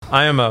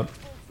I am a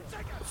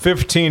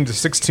 15 to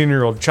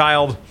 16-year-old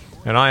child,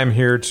 and I am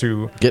here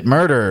to... Get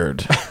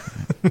murdered.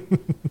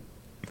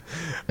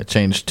 I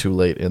changed too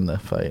late in the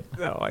fight.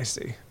 Oh, I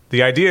see.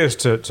 The idea is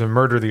to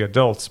murder the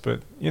adults,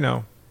 but,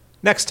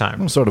 next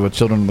time. Sort of a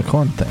Children of the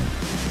Corn thing.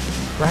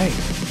 Right.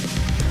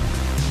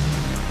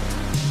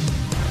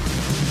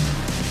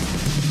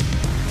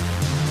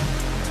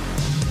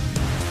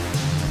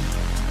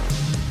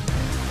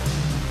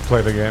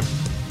 Play the game.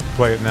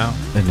 Play it now.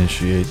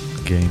 Initiate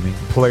gaming.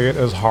 Play it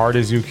as hard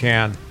as you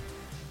can.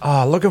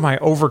 Oh, look at my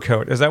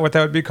overcoat. Is that what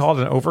that would be called?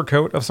 An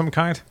overcoat of some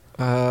kind?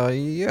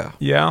 Yeah.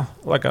 Yeah,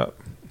 like a...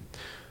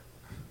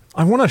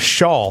 I want a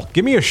shawl.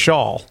 Give me a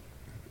shawl.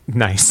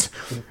 Nice.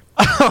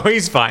 Oh,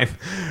 he's fine.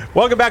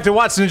 Welcome back to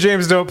Watson and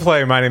James Don't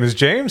Play. My name is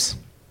James.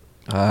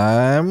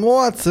 I'm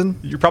Watson.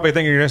 You're probably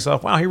thinking to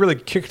yourself, wow, he really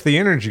kicked the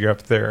energy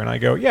up there. And I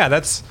go,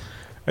 yeah,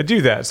 I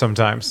do that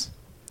sometimes.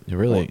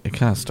 It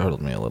kind of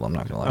startled me a little, I'm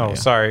not going to lie to you. Oh,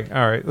 sorry.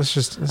 All right,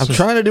 I'm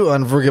trying to do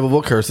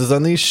unforgivable curses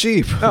on these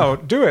sheep. Oh,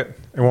 do it.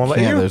 It won't let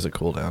you? There's a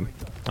cooldown.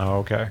 Oh,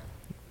 okay.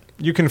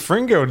 You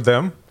confringoed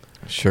them.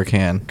 Sure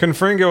can.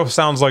 Confringo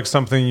sounds like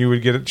something you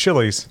would get at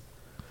Chili's.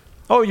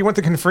 Oh, you want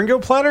the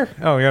confringo platter?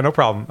 Oh, yeah, no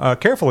problem.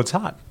 Careful, it's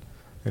hot.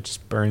 It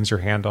just burns your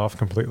hand off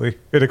completely.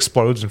 It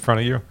explodes in front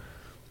of you.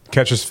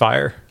 Catches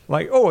fire.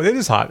 Like, oh, it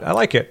is hot. I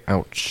like it.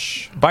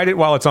 Ouch. Bite it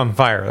while it's on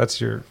fire. That's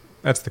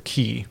the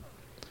key.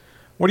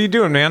 What are you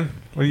doing, man?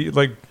 What are you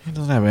like? He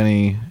doesn't have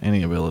any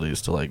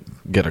abilities to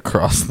get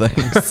across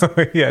things.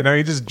 Yeah, no,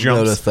 he just jumps.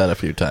 Noticed that a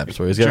few times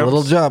where he's got a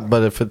little jump,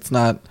 but if it's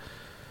not...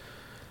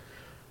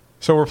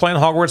 So we're playing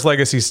Hogwarts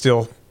Legacy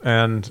still,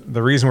 and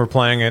the reason we're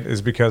playing it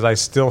is because I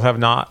still have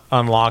not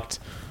unlocked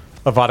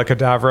Avada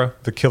Kedavra,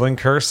 the Killing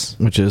Curse.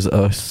 Which is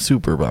a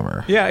super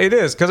bummer. Yeah, it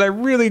is, because I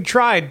really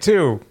tried,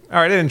 too. All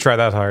right, I didn't try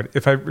that hard.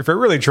 If I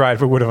really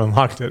tried, we would have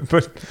unlocked it.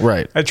 But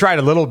right. I tried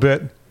a little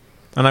bit,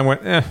 and I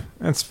went,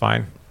 that's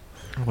fine.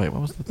 Wait,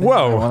 what was the thing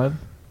Whoa. I wanted?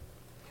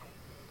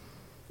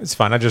 It's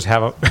fine. I just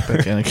have a...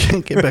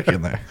 Get back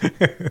in there.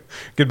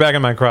 Get back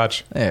in my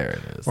crotch. There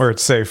it is. Where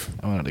it's safe.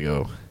 I wanted to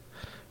go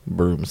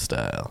broom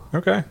style.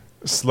 Okay.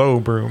 Slow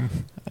broom.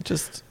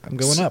 I'm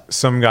going up.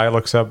 Some guy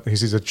looks up. He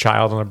sees a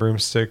child on a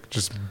broomstick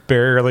just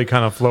barely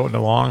kind of floating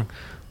along.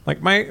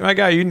 Like, my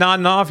guy, you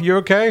nodding off? You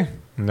okay?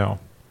 No,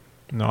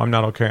 I'm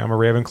not okay. I'm a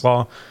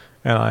Ravenclaw,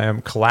 and I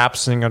am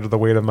collapsing under the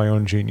weight of my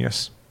own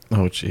genius.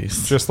 Oh,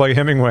 jeez. Just like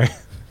Hemingway.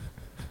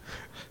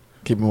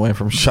 Keep him away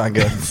from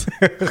shotguns.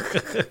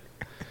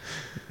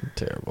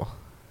 Terrible.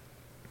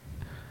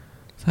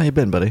 So how you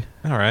been, buddy?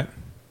 All right.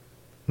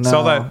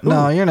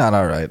 No, you're not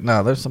all right.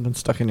 No, there's something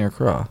stuck in your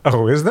craw.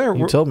 Oh, is there?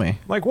 You told me.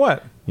 Like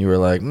what? You were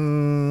like,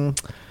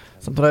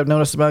 something I've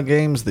noticed about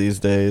games these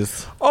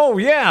days. Oh,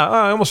 yeah.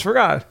 I almost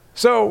forgot.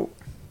 So,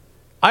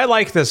 I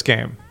like this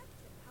game.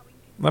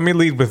 Let me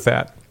lead with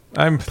that.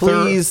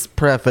 Please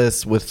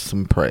preface with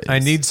some praise. I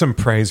need some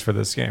praise for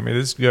this game. It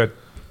is good.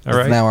 All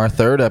right. It's now our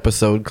third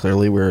episode.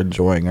 Clearly, we're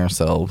enjoying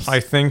ourselves. I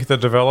think the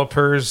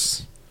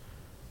developers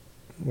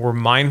were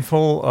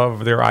mindful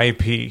of their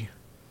IP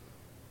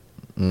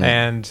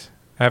and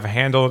have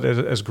handled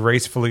it as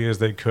gracefully as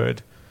they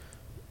could.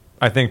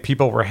 I think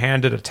people were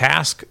handed a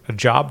task, a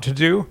job to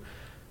do,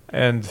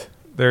 and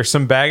there's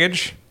some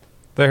baggage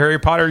the Harry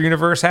Potter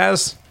universe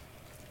has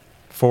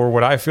for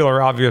what I feel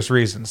are obvious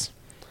reasons.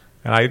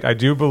 And I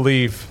do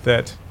believe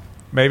that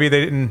maybe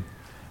they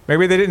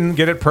didn't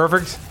get it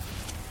perfect,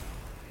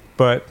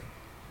 but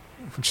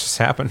it just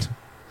happened.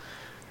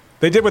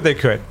 They did what they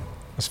could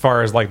as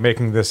far as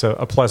making this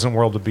a pleasant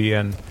world to be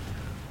in,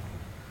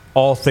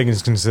 all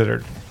things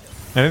considered.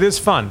 And it is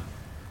fun.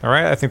 All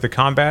right, I think the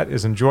combat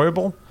is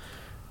enjoyable.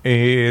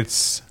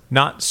 It's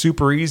not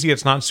super easy.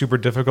 It's not super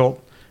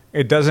difficult.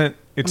 I'm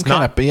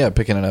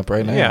picking it up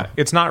right now. Yeah,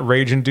 it's not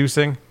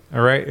rage-inducing.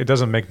 All right, it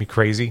doesn't make me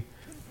crazy.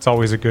 It's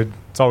always a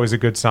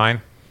good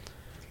sign.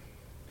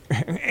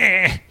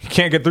 You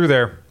can't get through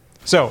there.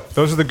 So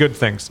those are the good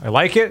things. I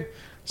like it.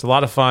 It's a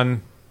lot of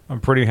fun.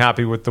 I'm pretty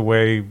happy with the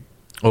way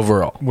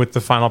overall with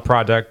the final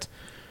product.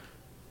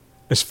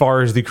 As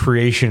far as the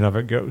creation of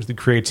it goes, the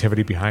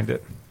creativity behind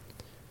it.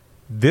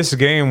 This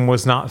game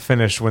was not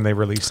finished when they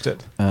released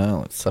it.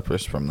 Oh, it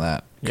suffers from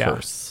that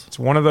curse. It's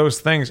one of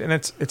those things, and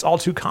it's all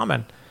too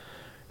common.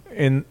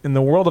 In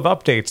the world of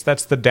updates,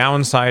 that's the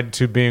downside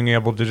to being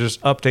able to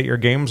just update your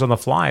games on the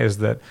fly, is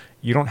that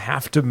you don't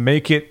have to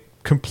make it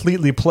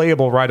completely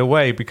playable right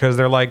away, because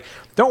they're like,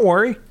 don't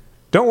worry,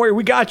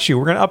 we got you.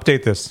 We're going to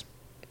update this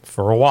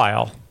for a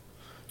while.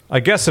 I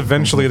guess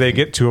eventually they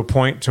get to a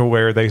point to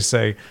where they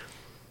say,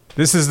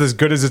 this is as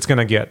good as it's going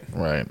to get.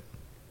 Right.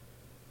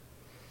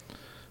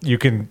 You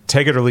can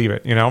take it or leave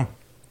it,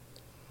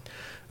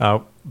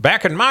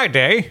 Back in my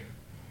day,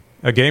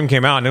 a game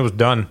came out and it was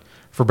done,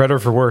 for better or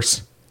for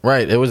worse.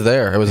 Right, it was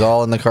there. It was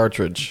all in the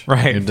cartridge.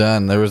 Right. You're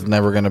done. There was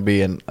never going to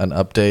be an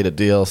update, a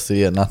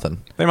DLC, a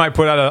nothing. They might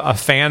put out a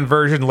fan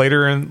version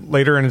later in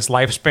its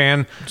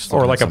lifespan,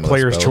 or like a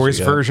player's choice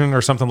version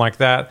or something like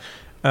that.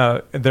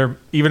 They're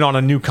even on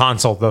a new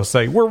console. They'll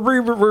say we're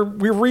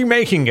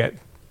remaking it.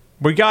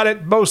 We got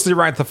it mostly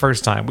right the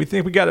first time. We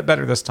think we got it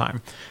better this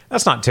time.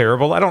 That's not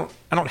terrible. I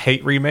don't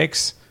hate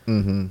remakes.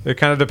 Mm-hmm. It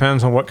kind of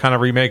depends on what kind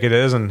of remake it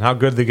is and how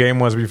good the game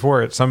was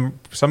before it. Some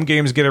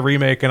games get a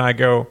remake and I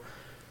go,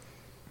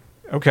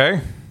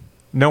 okay,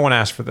 no one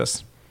asked for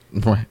this.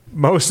 Right.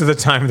 Most of the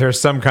time there's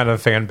some kind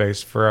of fan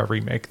base for a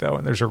remake, though,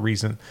 and there's a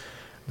reason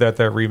that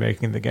they're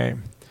remaking the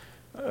game.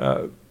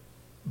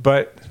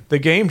 But the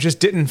game just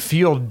didn't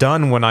feel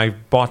done when I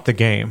bought the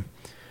game.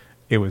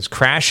 It was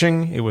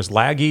crashing. It was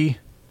laggy.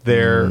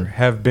 There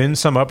have been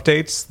some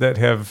updates that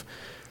have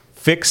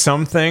fixed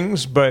some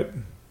things, but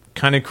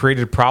kind of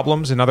created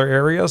problems in other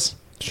areas.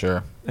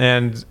 Sure.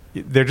 And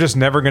they're just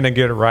never going to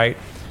get it right.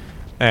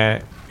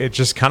 And it's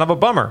just kind of a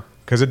bummer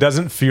because it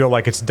doesn't feel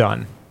like it's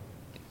done.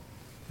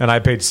 And I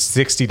paid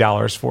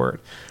 $60 for it.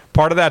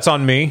 Part of that's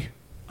on me.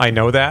 I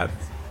know that.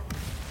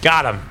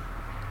 Got him.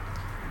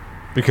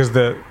 Because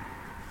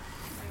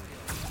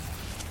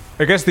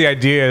I guess the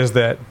idea is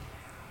that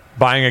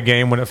buying a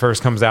game when it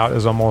first comes out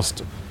is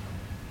almost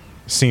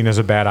seen as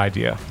a bad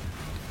idea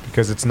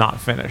because it's not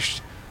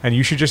finished, and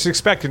you should just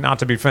expect it not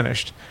to be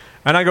finished.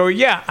 And I go,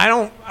 yeah, I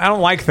don't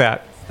like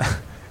that. I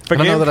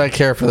don't know that I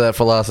care for that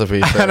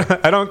philosophy.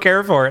 I don't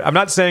care for it. I'm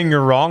not saying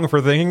you're wrong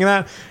for thinking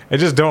that. I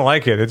just don't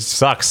like it. It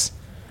sucks.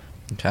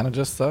 It kind of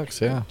just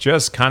sucks, yeah.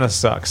 Just kind of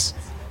sucks.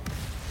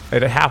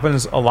 It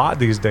happens a lot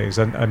these days.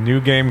 A new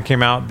game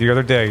came out the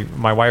other day.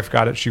 My wife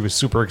got it. She was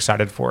super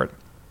excited for it.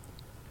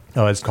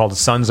 It's called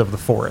Sons of the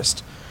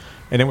Forest,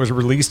 and it was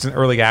released in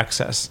early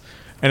access.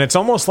 And it's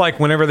almost like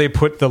whenever they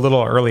put the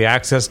little early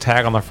access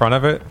tag on the front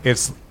of it,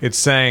 it's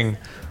saying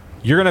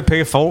you're going to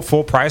pay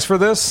full price for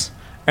this,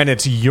 and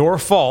it's your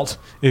fault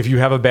if you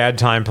have a bad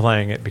time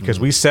playing it because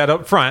we said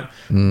up front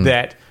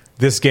that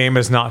this game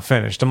is not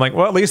finished. I'm like,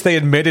 well, at least they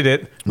admitted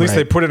it. At least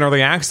they put in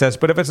early access.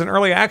 But if it's an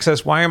early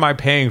access, why am I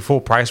paying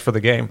full price for the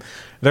game?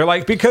 They're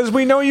like, because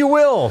we know you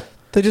will.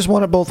 They just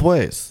want it both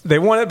ways. They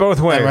want it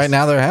both ways. And right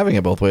now they're having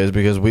it both ways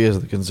because we as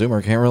the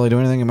consumer can't really do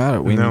anything about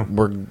it.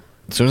 We're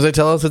as soon as they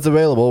tell us it's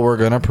available, we're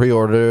going to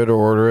pre-order it or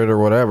order it or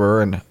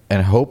whatever and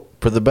hope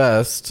for the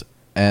best.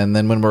 And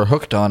then when we're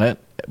hooked on it,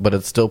 but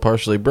it's still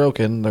partially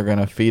broken, they're going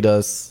to feed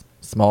us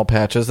small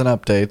patches and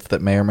updates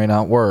that may or may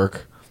not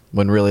work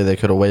when really they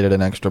could have waited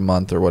an extra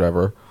month or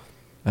whatever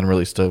and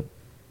released a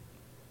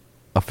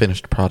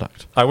finished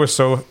product. I was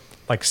so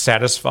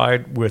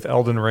satisfied with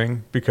Elden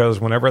Ring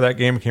because whenever that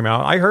game came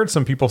out, I heard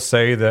some people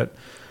say that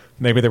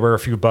maybe there were a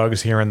few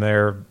bugs here and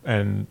there,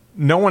 and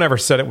no one ever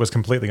said it was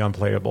completely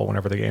unplayable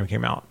whenever the game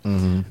came out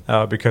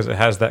because it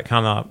has that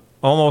kind of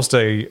almost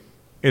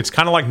it's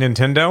kind of like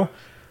Nintendo.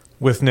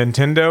 With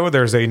Nintendo,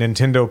 there's a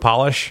Nintendo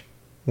polish.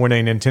 When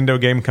a Nintendo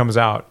game comes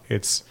out,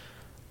 it's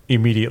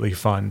immediately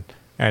fun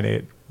and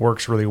it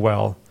works really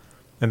well.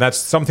 And that's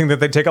something that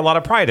they take a lot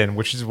of pride in,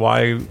 which is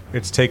why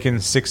it's taken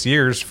 6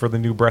 years for the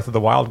new Breath of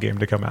the Wild game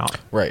to come out.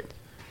 Right.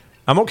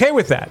 I'm okay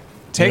with that.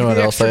 Take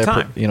the extra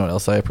time. You know what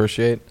else I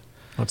appreciate?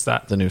 What's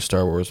that? The new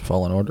Star Wars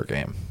Fallen Order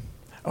game.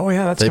 Oh,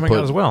 yeah, that's coming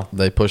out as well.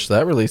 They pushed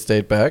that release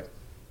date back.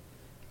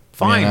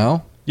 Fine. You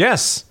know?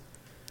 Yes.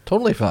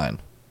 Totally fine.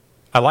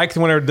 I like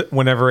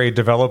whenever a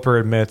developer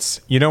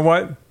admits, you know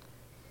what?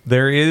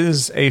 There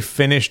is a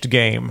finished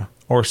game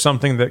or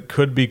something that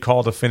could be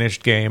called a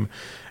finished game,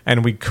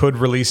 and we could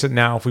release it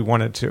now if we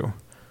wanted to.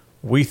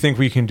 We think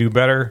we can do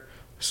better,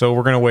 so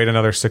we're going to wait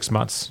another 6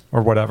 months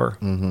or whatever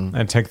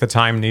and take the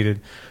time needed.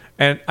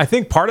 And I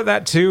think part of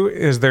that, too,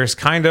 is there's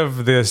kind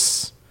of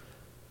this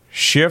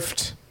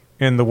shift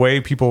in the way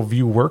people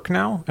view work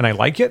now, and I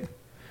like it,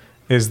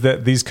 is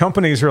that these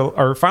companies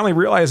are finally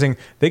realizing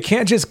they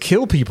can't just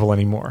kill people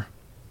anymore.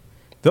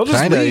 They'll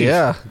just leave.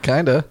 Yeah,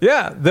 kinda.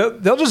 Yeah,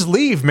 they'll just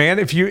leave, man.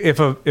 If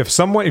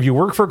you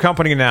work for a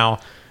company now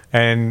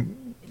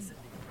and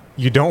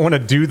you don't want to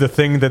do the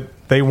thing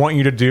that they want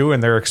you to do,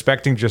 and they're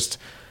expecting just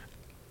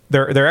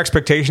their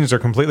expectations are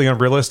completely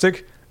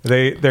unrealistic.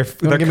 They're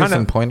give me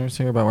some pointers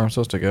here about where I'm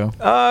supposed to go.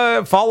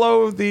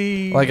 Follow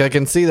the I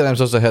can see that I'm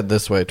supposed to head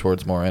this way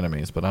towards more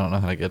enemies, but I don't know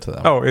how to get to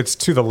them. Oh, it's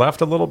to the left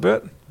a little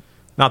bit.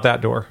 Not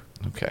that door.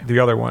 Okay. The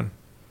other one.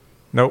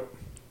 Nope.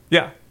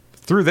 Yeah,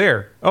 through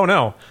there. Oh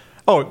no.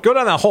 Oh, go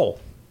down that hole.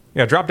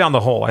 Yeah, drop down the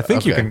hole. I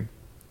think you can.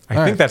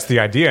 I think that's the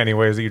idea,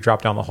 anyways, that you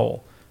drop down the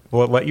hole.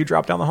 Will it let you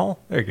drop down the hole?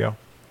 There you go.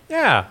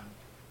 Yeah.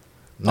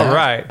 No. All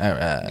right.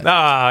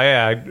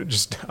 Yeah.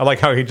 I like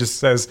how he just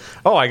says,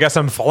 "Oh, I guess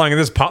I'm falling in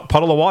this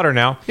puddle of water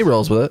now." He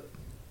rolls with it.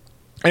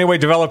 Anyway,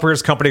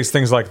 developers, companies,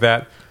 things like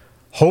that.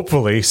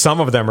 Hopefully,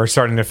 some of them are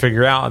starting to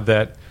figure out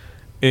that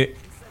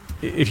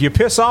if you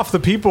piss off the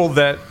people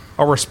that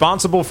are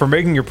responsible for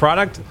making your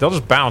product, they'll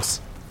just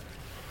bounce.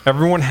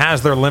 Everyone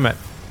has their limit.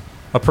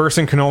 A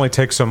person can only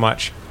take so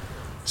much.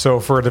 So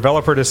for a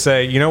developer to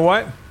say, you know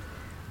what?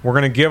 We're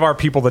going to give our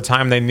people the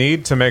time they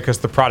need to make us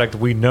the product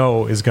we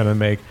know is going to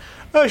make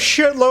a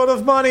shitload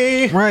of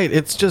money. Right.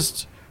 It's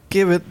just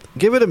give it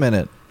a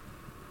minute.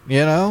 You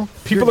know?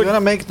 People are going to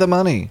make the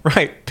money.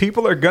 Right.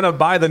 People are going to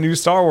buy the new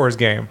Star Wars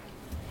game.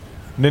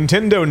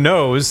 Nintendo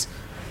knows,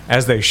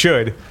 as they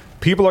should,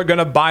 people are going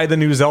to buy the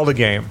new Zelda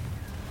game.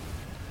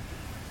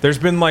 There's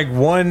been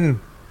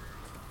one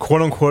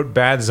quote unquote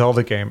bad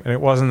Zelda game, and it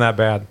wasn't that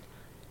bad.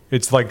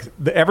 It's like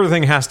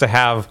everything has to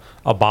have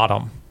a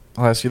bottom.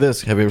 I'll ask you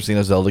this: have you ever seen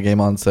a Zelda game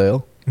on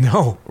sale?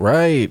 No.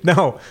 Right.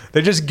 No,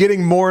 they're just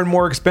getting more and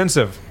more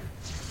expensive.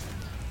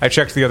 I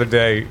checked the other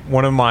day.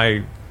 One of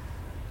my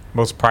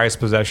most prized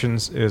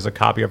possessions is a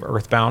copy of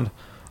Earthbound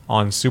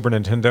on Super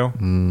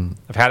Nintendo.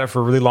 I've had it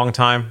for a really long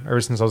time, ever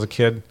since I was a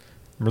kid.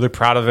 I'm really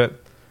proud of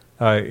it.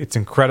 It's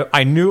incredible.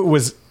 I knew it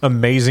was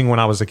amazing when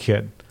I was a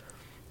kid.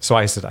 So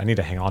I said, I need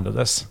to hang on to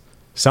this.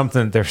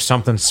 There's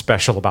something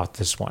special about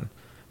this one.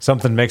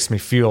 Something makes me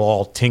feel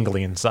all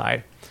tingly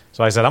inside.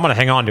 So I said, I'm going to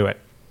hang on to it.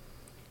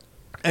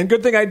 And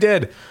good thing I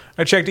did.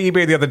 I checked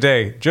eBay the other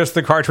day. Just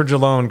the cartridge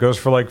alone goes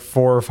for like $400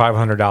 or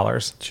 $500.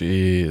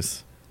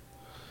 Jeez.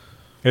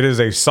 It is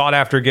a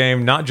sought-after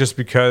game, not just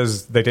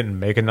because they didn't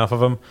make enough of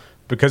them,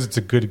 because it's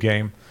a good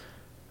game.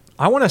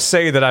 I want to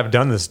say that I've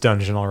done this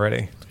dungeon already.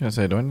 I was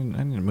going to say,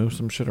 I need to move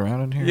some shit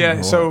around in here?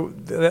 Yeah, so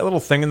that little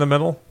thing in the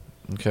middle,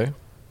 okay.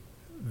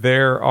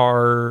 There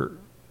are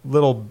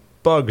little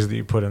bugs that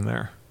you put in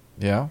there.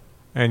 Yeah.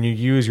 And you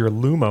use your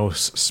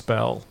Lumos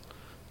spell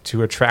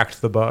to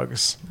attract the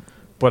bugs.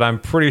 But I'm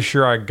pretty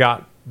sure I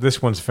got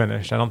this one's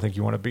finished. I don't think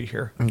you want to be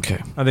here.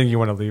 Okay. I think you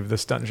want to leave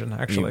this dungeon,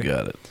 actually. You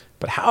got it.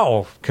 But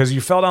how? Because you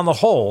fell down the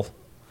hole.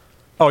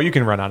 Oh, you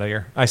can run out of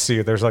here. I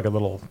see. There's like a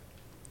little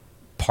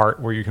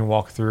part where you can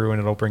walk through and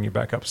it'll bring you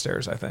back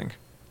upstairs, I think.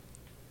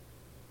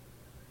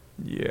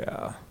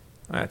 Yeah.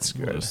 That's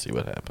good. We'll see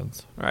what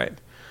happens. All right.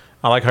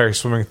 I like how you're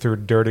swimming through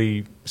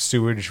dirty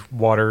sewage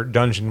water,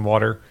 dungeon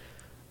water,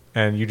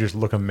 and you just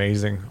look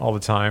amazing all the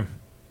time.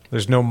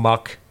 There's no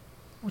muck.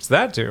 What's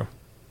that do?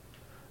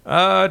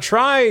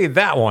 Try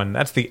that one.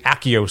 That's the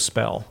Accio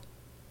spell.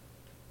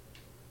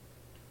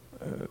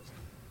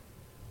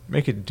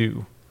 Make it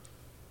do.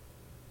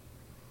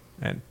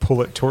 And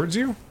pull it towards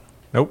you?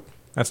 Nope,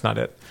 that's not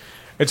it.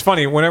 It's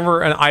funny,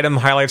 whenever an item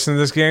highlights in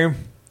this game,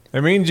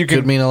 it means you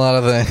could mean a lot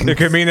of things. It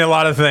could mean a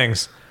lot of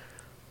things.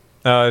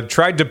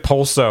 Try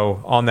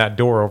Depulso on that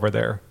door over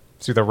there.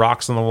 See the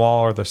rocks on the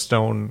wall or the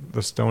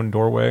stone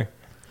doorway?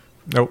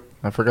 Nope.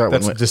 I forgot.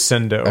 That's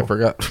Descendo. I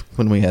forgot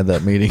when we had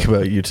that meeting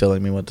about you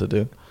telling me what to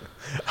do.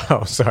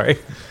 Oh, sorry.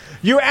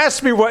 You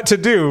asked me what to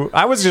do.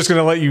 I was just going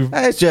to let you...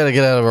 I asked you how to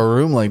get out of a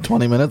room like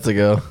 20 minutes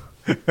ago.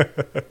 I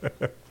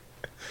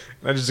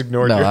just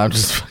ignored you. No, I'm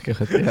just fucking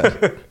with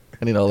you.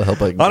 I need all the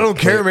help I can get. I don't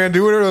care, man.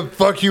 Do whatever the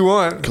fuck you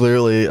want.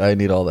 Clearly, I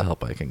need all the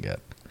help I can get.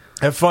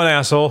 Have fun,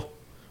 asshole.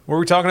 What are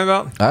we talking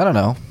about? I don't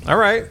know. All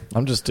right.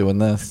 I'm just doing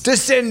this.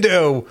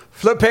 Descendo,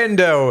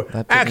 Flipendo,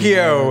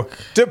 Accio,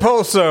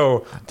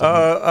 Depulso,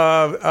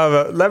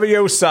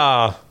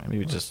 Leviosa.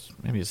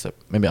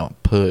 Maybe I'll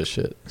push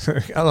it.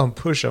 I don't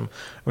push them.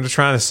 I'm just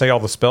trying to say all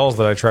the spells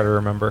that I try to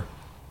remember.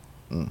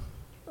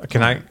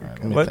 Can I? Right,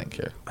 let me think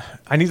here.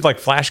 I need like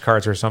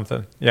flashcards or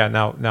something. Yeah.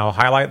 Now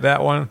highlight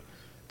that one.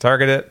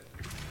 Target it.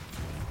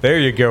 There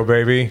you go,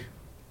 baby.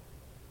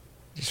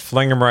 Just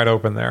fling them right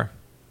open there.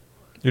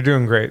 You're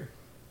doing great.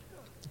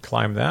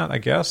 Climb that, I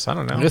guess. I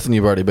don't know. I'm guessing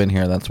you've already been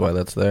here. That's why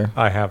that's there.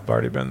 I have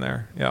already been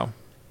there. Yeah.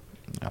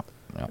 No.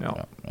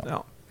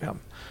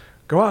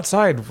 Go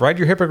outside. Ride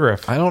your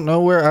hippogriff. I don't know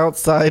where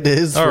outside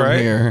is from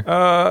here.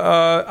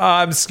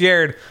 I'm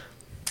scared.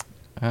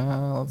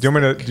 Do you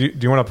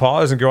want to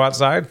pause and go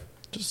outside?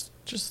 Just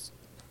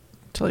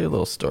tell you a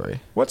little story.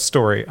 What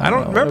story? I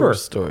don't remember.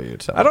 Story you're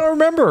telling. I don't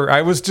remember.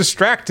 I was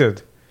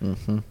distracted.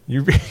 Mm-hmm.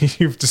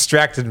 You've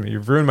distracted me.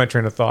 You've ruined my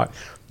train of thought.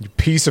 You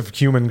piece of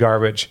human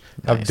garbage.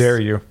 How dare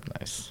you?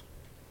 Nice.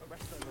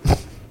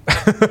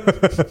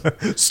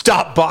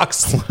 Stop,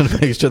 box.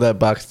 Make sure that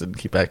box didn't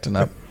keep acting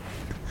up.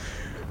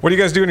 What do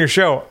you guys do in your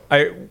show?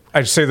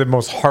 I say the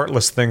most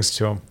heartless things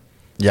to them.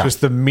 Yeah. Just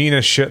the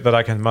meanest shit that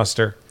I can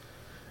muster.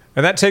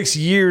 And that takes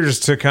years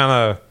to kind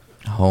of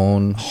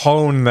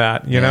hone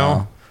that, you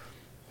know?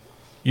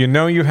 You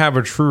know you have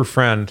a true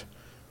friend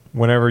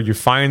whenever you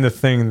find the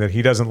thing that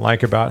he doesn't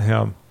like about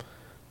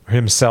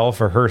himself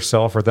or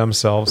herself or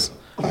themselves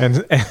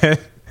and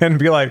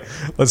be like,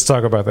 let's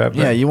talk about that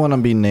thing. Yeah, you want to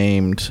be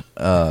named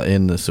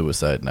in the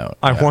suicide note.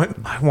 I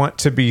want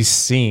to be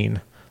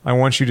seen. I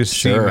want you to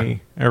see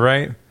me, all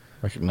right?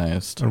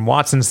 Recognized. And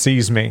Watson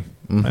sees me,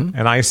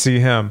 and I see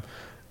him,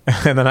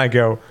 and then I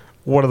go,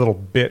 what a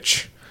little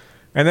bitch.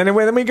 And then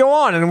we go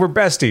on, and we're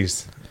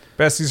besties.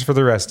 Besties for the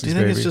resties, Do you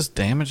think baby. it's just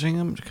damaging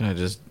him? Should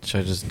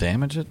I just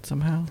damage it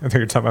somehow? I think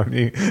you're talking about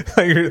me.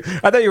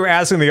 I thought you were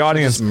asking the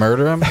audience. Just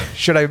murder him?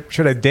 Should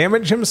I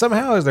damage him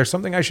somehow? Is there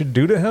something I should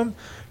do to him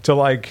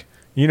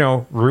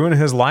to ruin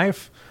his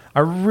life? I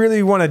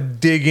really want to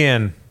dig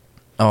in.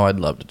 Oh, I'd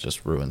love to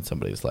just ruin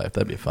somebody's life.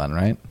 That'd be fun,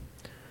 right?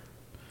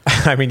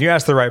 I mean, you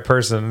ask the right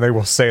person, they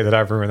will say that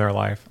I've ruined their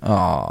life.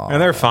 Oh,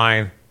 and they're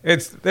fine.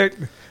 They're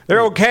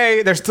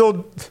okay. They're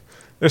still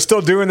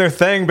doing their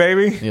thing,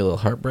 baby. You a little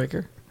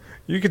heartbreaker?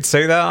 You could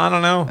say that. I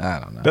don't know.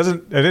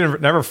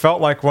 It never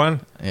felt like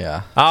one.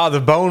 Yeah.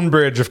 The Bone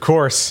Bridge, of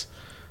course.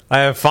 I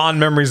have fond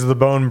memories of the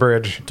Bone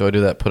Bridge. Do I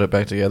do that put it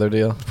back together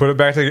deal? Put it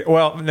back together.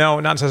 Well, no,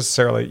 not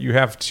necessarily. You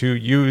have to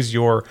use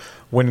your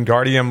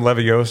Wingardium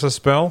Leviosa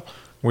spell,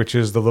 which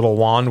is the little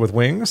wand with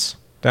wings.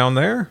 down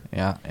there.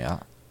 Yeah.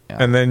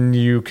 And then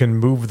you can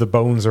move the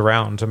bones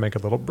around to make a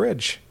little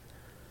bridge.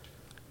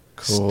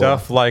 Cool.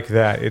 Stuff like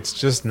that. It's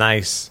just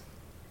nice.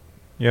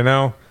 You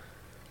know?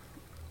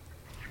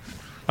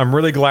 I'm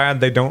really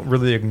glad they don't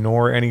really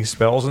ignore any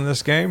spells in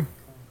this game.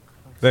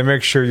 They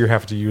make sure you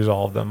have to use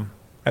all of them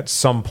at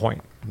some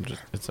point.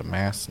 It's a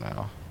mass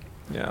now.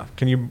 Yeah.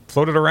 Can you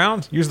float it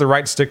around? Use the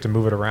right stick to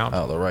move it around.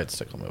 Oh, the right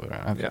stick will move it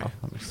around. Okay. Yeah.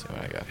 Let me see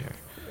what I got here.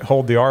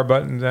 Hold the R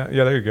button. Yeah,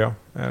 there you go.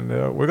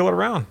 And wiggle it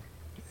around.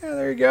 Yeah,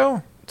 there you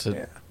go.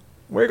 Yeah.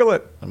 Wiggle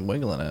it. I'm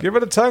wiggling it. Give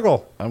it a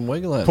tuggle. I'm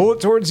wiggling. Pull it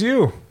towards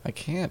you. I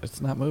can't.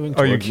 It's not moving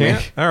Oh, towards you can't?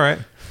 me. All right.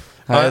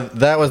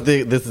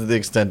 This is the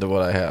extent of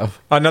what I have.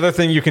 Another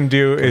thing you can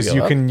do is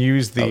you can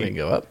use the... Oh, you can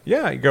go up?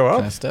 Yeah, you go up.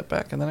 Can I step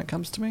back and then it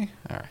comes to me?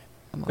 All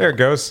right. There it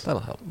goes.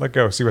 That'll help. Let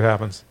go. See what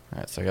happens. All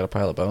right, so I got a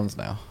pile of bones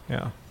now.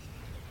 Yeah.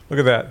 Look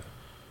at that.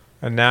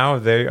 And now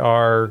they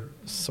are...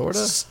 Sort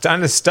of?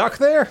 Kind of stuck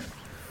there?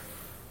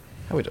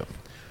 How we doing?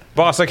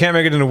 Boss, I can't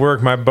make it into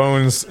work. My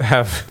bones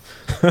have...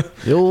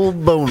 The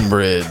old bone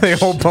bridge. The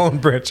old bone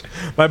bridge.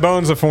 My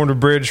bones have formed a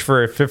bridge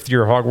for a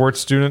fifth-year Hogwarts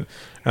student,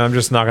 and I'm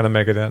just not going to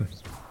make it in.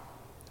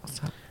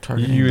 Stop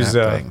targeting Use,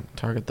 that thing.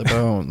 Target the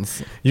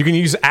bones. You can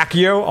use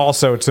Accio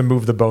also to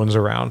move the bones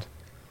around.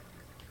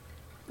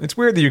 It's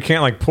weird that you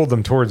can't, like, pull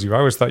them towards you. I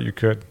always thought you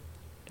could.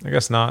 I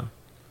guess not.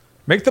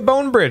 Make the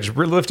bone bridge.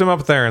 Lift them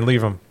up there and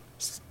leave them.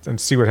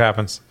 And see what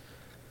happens.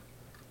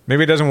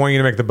 Maybe it doesn't want you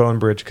to make the bone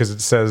bridge because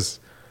it says,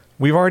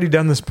 we've already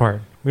done this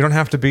part. We don't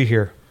have to be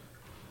here.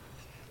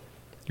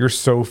 You're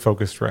so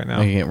focused right now.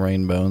 Making it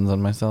rain bones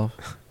on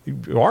myself.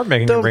 You are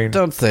making it rain.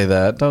 Don't say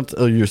that. Don't.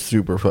 Oh, you're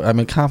super. I'm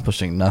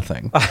accomplishing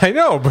nothing. I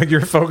know, but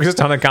you're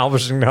focused on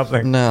accomplishing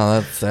nothing. No,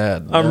 that's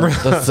sad.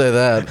 Let's say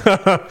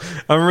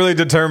that. I'm really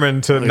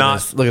determined to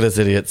look at this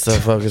idiot. So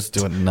focused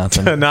doing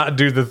nothing. To not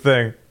do the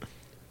thing.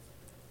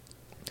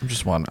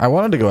 I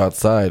wanted to go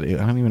outside. I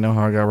don't even know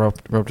how I got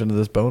roped into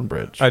this bone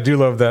bridge. I do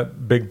love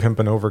that big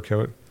pimpin'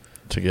 overcoat.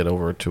 To get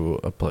over to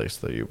a place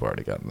that you've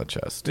already got in the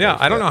chest. Yeah,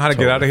 I don't know how to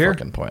get out of here.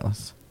 Fucking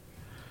pointless.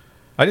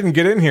 I didn't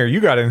get in here. You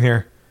got in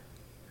here.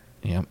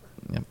 Yep.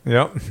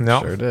 No.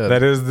 Sure did.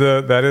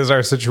 That is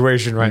our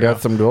situation right now. You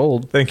got some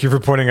gold. Thank you for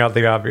pointing out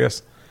the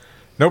obvious.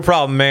 No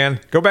problem, man.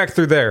 Go back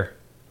through there.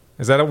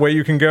 Is that a way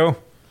you can go?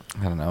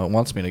 I don't know. It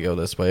wants me to go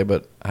this way,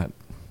 but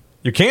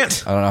you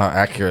can't. I don't know how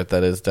accurate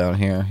that is down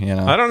here. You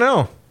know. I don't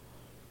know.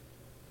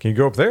 Can you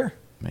go up there?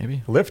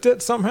 Maybe. Lift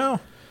it somehow.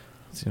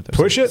 See if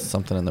push it.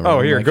 Something in the room.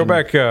 Oh, here. Go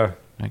back. I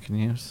can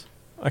use.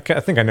 I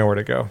think I know where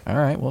to go. All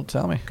right. Well,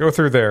 tell me. Go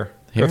through there.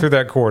 Here? Go through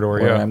that corridor.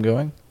 Where I'm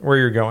going. Where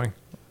you're going.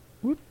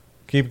 Whoop.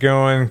 Keep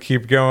going.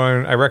 Keep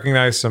going. I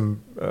recognize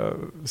some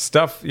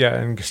stuff. Yeah,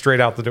 and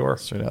straight out the door.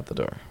 Straight out the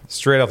door.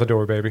 Straight out the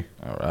door, baby.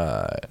 All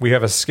right. We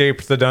have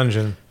escaped the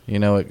dungeon. You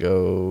know it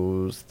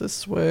goes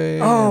this way.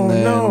 Oh, and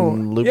then no.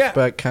 loops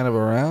back kind of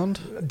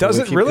around. Does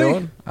it really?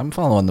 Going? I'm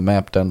following the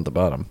map down at the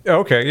bottom.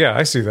 Okay, yeah,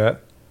 I see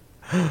that.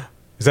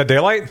 Is that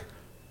daylight?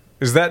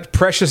 Is that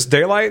precious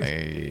daylight?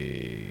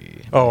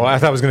 Oh, I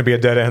thought it was going to be a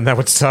dead end. That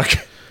would suck.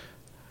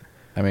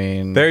 I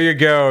mean... There you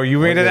go. You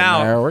made it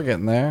out. We're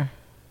getting there.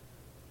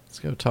 Let's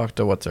go talk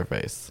to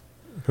what's-her-face.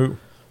 Who?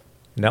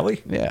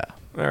 Nelly? Yeah.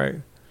 All right.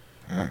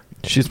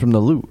 She's from the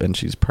Loot, and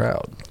she's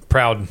proud.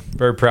 Proud.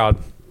 Very proud.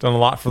 Done a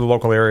lot for the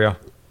local area.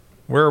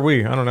 Where are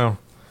we? I don't know.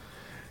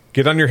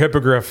 Get on your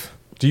hippogriff.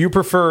 Do you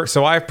prefer...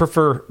 So I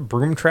prefer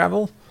broom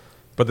travel,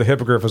 but the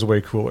hippogriff is way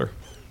cooler.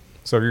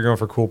 So if you're going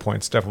for cool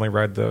points, definitely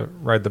ride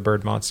the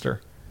bird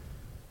monster.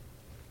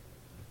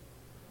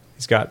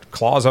 He's got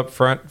claws up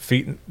front,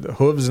 feet,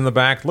 hooves in the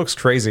back. Looks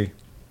crazy.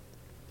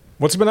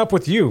 What's been up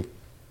with you?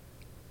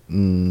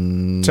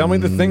 Tell me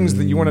the things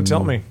that you want to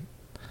tell me.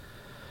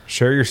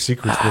 Share your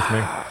secrets with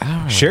me.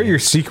 Share your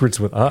secrets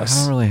with us.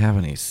 I don't really have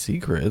any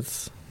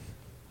secrets.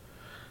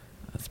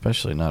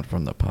 Especially not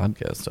from the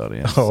podcast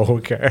audience. Oh,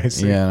 okay. I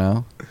see. You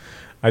know?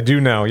 I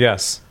do know,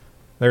 yes.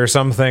 There are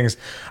some things.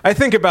 I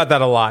think about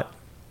that a lot.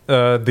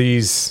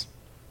 The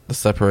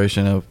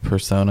separation of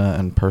persona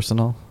and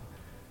personal.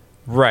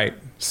 Right.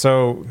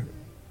 So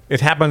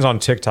it happens on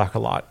TikTok a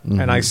lot,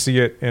 and I see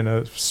it in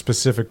a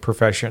specific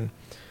profession.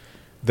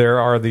 There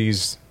are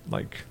these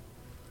like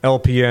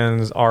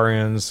LPNs,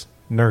 RNs,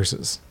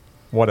 nurses,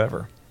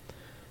 whatever.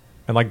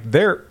 And like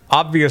they're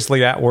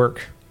obviously at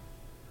work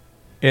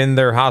in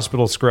their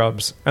hospital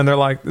scrubs, and they're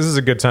like, this is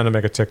a good time to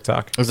make a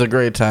TikTok. It's a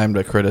great time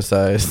to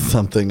criticize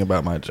something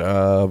about my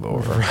job or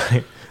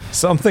right.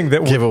 Something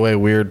that give away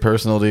weird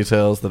personal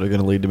details that are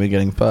going to lead to me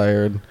getting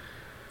fired.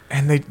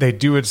 And they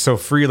do it so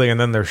freely, and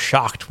then they're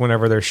shocked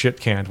whenever they're shit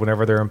canned,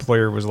 whenever their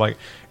employer was like,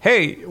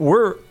 hey,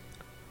 we're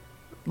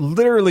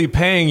literally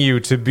paying you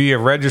to be a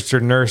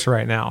registered nurse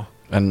right now.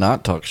 And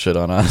not talk shit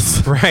on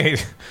us.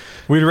 Right.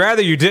 We'd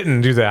rather you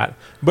didn't do that.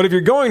 But if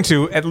you're going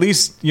to, at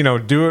least,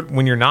 do it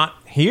when you're not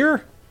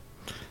here.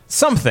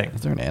 Something.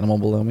 Is there an animal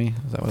below me?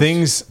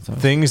 Things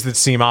that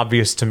seem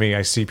obvious to me,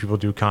 I see people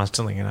do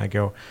constantly, and I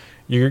go,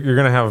 you're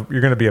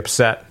gonna be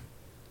upset.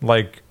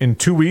 Like in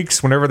 2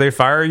 weeks, whenever they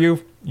fire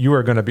you, you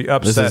are gonna be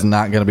upset. This is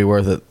not gonna be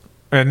worth it.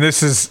 And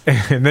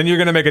then you're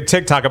going to make a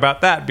TikTok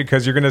about that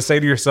because you're going to say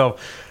to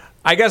yourself,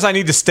 I guess I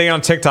need to stay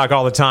on TikTok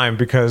all the time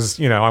because,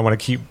 I want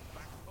to keep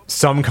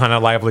some kind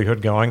of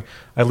livelihood going.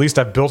 At least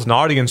I've built an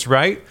audience,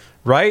 right?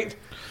 Right?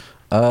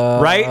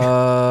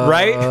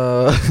 Right?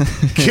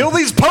 Kill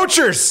these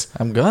poachers!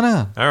 I'm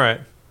gonna. All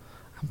right.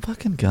 I'm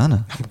fucking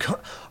gonna.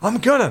 I'm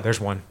gonna. There's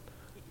one.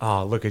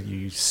 Oh, look at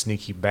you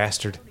sneaky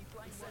bastard.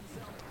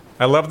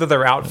 I love that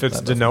their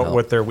outfits denote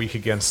what they're weak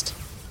against.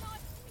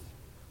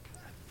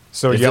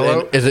 So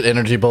yellow... Is it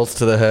energy bolts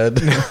to the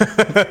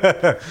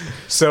head?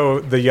 So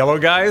the yellow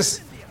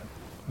guys,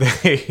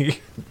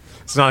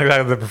 it's not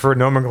exactly the preferred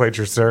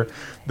nomenclature, sir.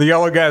 The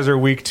yellow guys are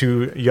weak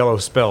to yellow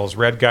spells.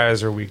 Red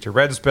guys are weak to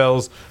red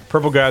spells.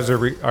 Purple guys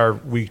are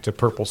weak to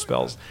purple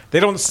spells. They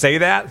don't say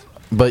that.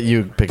 But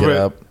you pick it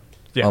up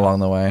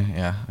along the way.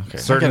 Yeah. Okay.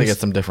 I'm going to get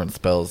some different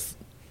spells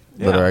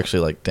that are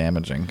actually like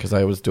damaging because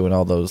I was doing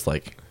all those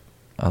like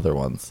other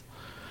ones.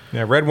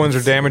 Yeah, red ones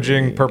are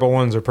damaging, purple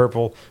ones are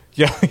purple.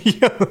 Yeah,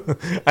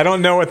 I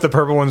don't know what the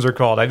purple ones are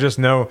called. I just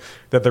know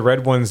that the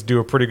red ones do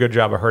a pretty good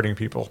job of hurting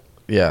people.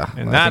 Yeah,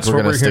 and that's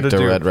what we're here to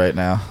do. Red right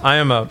now. I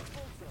am a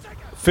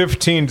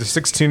 15 to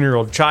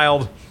 16-year-old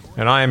child,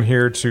 and I am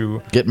here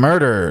to get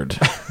murdered.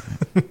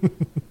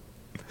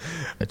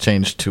 I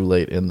changed too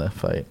late in the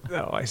fight.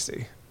 Oh, I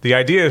see. The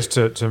idea is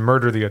to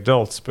murder the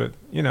adults, but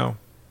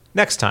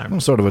next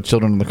time. Sort of a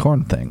Children of the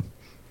Corn thing,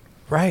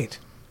 right?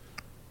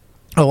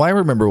 Oh, I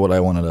remember what I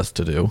wanted us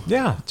to do.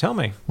 Yeah, tell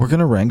me. We're going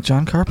to rank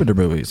John Carpenter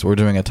movies. We're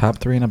doing a top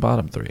 3 and a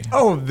bottom 3.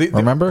 Oh,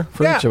 remember?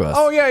 For each of us.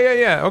 Oh,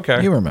 yeah.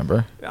 Okay. You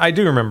remember. I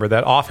do remember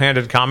that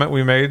offhanded comment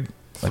we made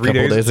a couple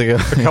days ago.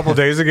 A couple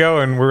days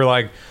ago, and we were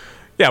like,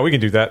 yeah, we can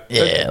do that.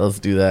 Yeah, let's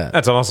do that.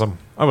 That's awesome.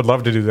 I would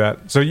love to do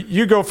that. So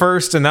you go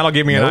first, and that'll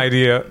give me an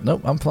idea.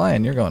 Nope, I'm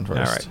flying. You're going first.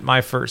 All right,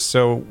 my first.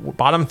 So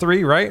bottom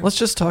 3, right? Let's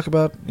just talk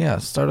about,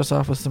 start us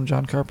off with some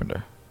John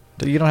Carpenter.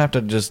 You don't have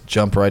to just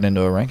jump right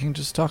into a ranking.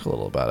 Just talk a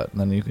little about it, and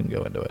then you can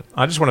go into it.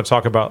 I just want to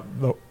talk about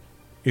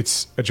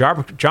it's a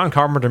John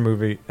Carpenter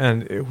movie,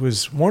 and it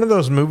was one of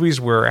those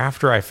movies where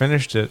after I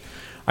finished it,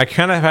 I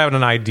kind of had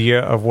an idea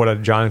of what a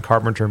John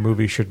Carpenter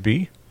movie should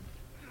be.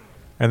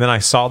 And then I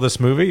saw this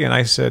movie, and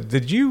I said,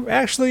 did you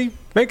actually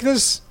make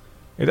this?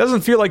 It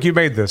doesn't feel like you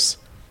made this.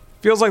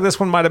 Feels like this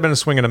one might have been a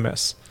swing and a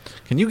miss.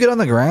 Can you get on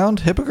the ground,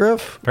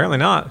 Hippogriff? Apparently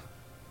not.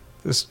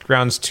 This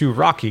ground's too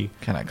rocky.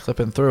 Kind of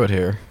clipping through it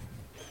here.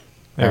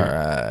 All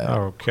right.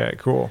 Okay,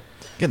 cool.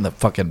 Get in the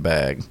fucking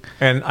bag.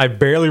 And I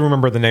barely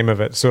remember the name of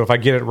it, so if I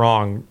get it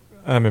wrong,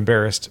 I'm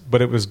embarrassed.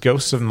 But it was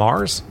Ghosts of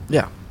Mars?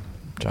 Yeah.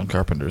 John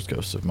Carpenter's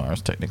Ghosts of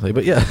Mars, technically,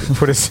 but yeah.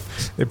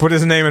 They put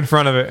his name in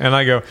front of it, and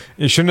I go,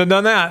 you shouldn't have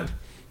done that.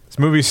 This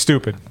movie's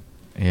stupid.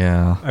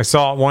 Yeah. I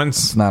saw it once.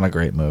 It's not a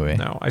great movie.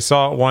 No, I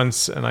saw it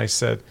once, and I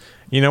said,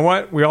 you know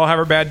what? We all have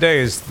our bad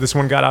days. This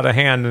one got out of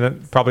hand, and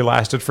it probably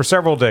lasted for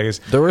several days.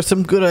 There were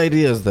some good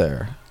ideas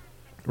there.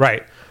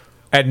 Right.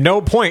 At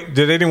no point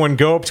did anyone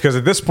go up, because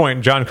at this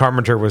point, John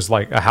Carpenter was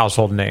like a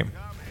household name.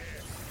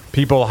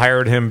 People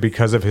hired him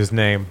because of his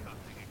name.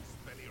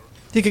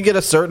 He could get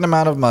a certain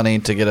amount of money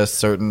to get a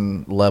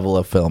certain level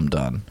of film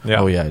done. Yeah.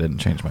 Oh, yeah, I didn't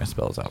change my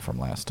spells out from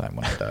last time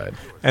when I died.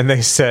 And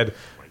they said,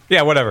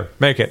 yeah, whatever,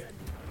 make it.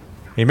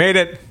 He made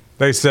it.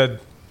 They said,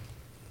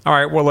 all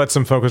right, we'll let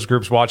some focus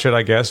groups watch it,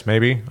 I guess,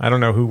 maybe. I don't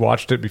know who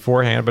watched it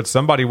beforehand, but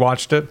somebody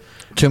watched it.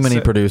 Too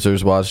many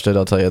producers watched it,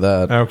 I'll tell you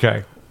that.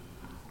 Okay.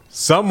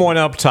 Someone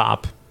up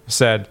top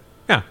said,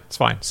 yeah, it's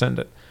fine, send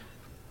it.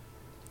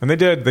 And they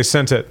did. They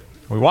sent it.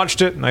 We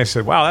watched it, and I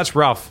said, wow, that's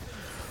rough.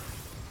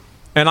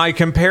 And I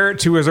compare it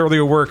to his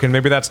earlier work, and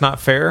maybe that's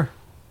not fair.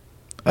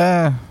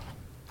 Yeah,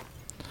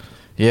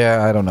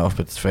 I don't know if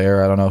it's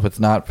fair. I don't know if it's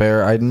not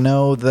fair. I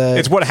know that...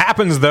 It's what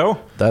happens, though.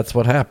 That's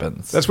what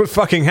happens. That's what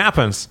fucking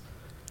happens.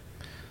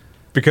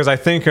 Because I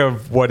think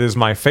of what is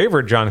my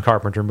favorite John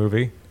Carpenter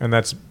movie, and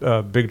that's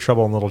Big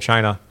Trouble in Little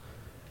China.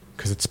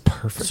 Because it's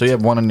perfect. So you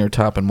have one on your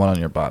top and one on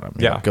your bottom.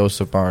 Yeah.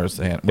 Ghosts of Mars.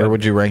 And where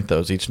would you rank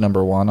those? Each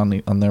number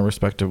one on their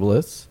respective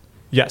lists?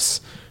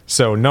 Yes.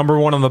 So number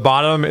one on the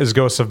bottom is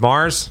Ghosts of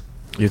Mars.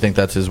 You think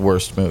that's his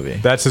worst movie?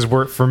 That's his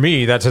worst. For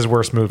me, that's his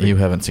worst movie. You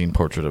haven't seen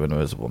Portrait of an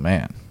Invisible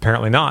Man.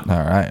 Apparently not.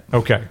 All right.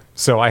 Okay.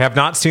 So I have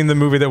not seen the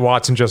movie that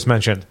Watson just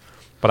mentioned,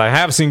 but I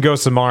have seen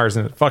Ghosts of Mars,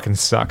 and it fucking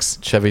sucks.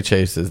 Chevy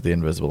Chase is the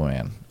Invisible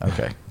Man.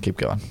 Okay. Keep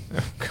going.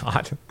 Oh,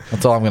 God.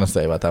 That's all I'm going to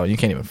say about that one. You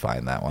can't even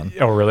find that one.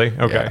 Oh, really?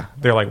 Okay. Yeah.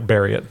 They're like,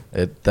 bury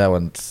it. That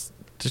one's...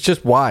 It's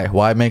just why?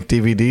 Why make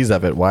DVDs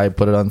of it? Why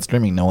put it on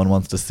streaming? No one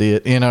wants to see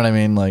it. You know what I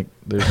mean? Like,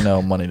 there's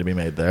no money to be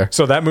made there.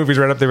 So that movie's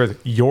right up there with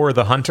You're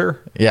the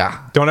Hunter?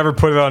 Yeah. Don't ever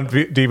put it on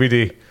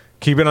DVD.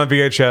 Keep it on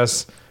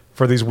VHS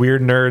for these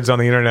weird nerds on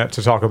the internet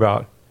to talk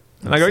about.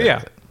 And I go,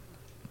 yeah.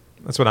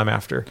 That's what I'm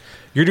after.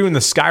 You're doing the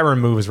Skyrim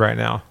moves right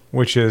now,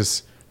 which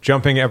is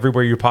jumping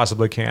everywhere you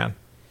possibly can.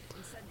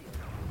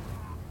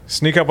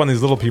 Sneak up on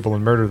these little people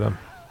and murder them.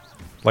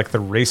 Like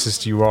the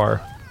racist you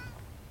are.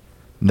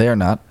 They're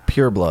not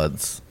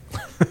purebloods.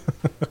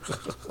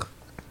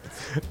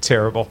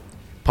 Terrible.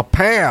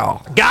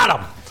 Pa-pow!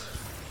 Got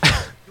him!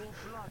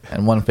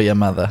 And one for your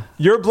mother.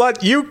 Your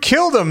blood, you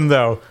killed him,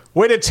 though.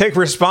 Way to take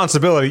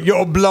responsibility.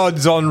 Your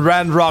blood's on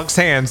Ranrock's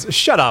hands.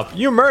 Shut up.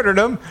 You murdered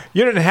him.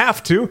 You didn't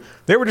have to.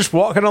 They were just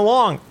walking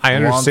along. I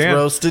understand.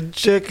 Wants roasted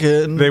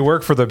chicken. They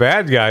work for the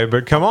bad guy,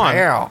 but come on.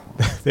 Ow.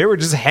 They were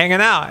just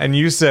hanging out, and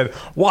you said,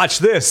 watch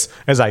this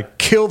as I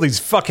kill these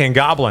fucking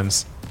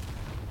goblins.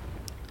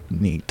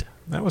 Neat.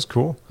 That was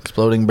cool.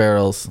 Exploding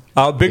barrels.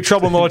 Big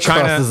Trouble in Little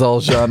China. Crosses all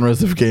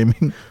genres of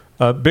gaming.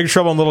 Big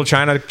Trouble in Little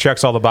China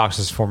checks all the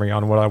boxes for me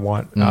on what I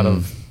want out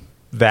of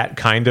that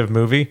kind of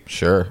movie.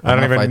 Sure. I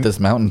don't even fight this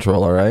mountain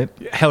troll, all right?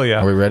 Hell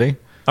yeah. Are we ready?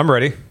 I'm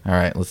ready. All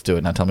right, let's do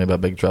it. Now tell me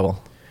about Big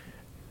Trouble.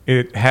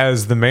 It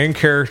has the main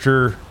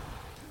character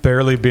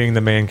barely being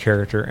the main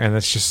character, and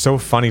it's just so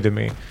funny to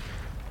me.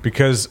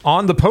 Because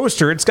on the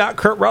poster, it's got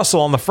Kurt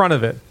Russell on the front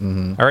of it.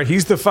 All right,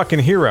 he's the fucking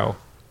hero.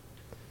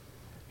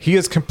 He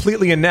is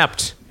completely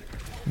inept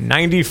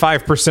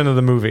 95% of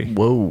the movie.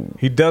 Whoa.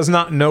 He does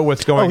not know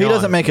what's going on. He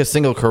doesn't make a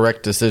single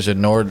correct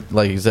decision, nor,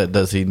 like you said,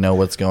 does he know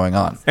what's going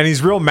on. And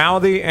he's real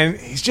mouthy, and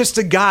he's just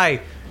a guy.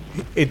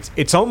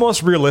 It's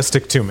almost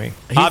realistic to me.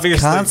 He's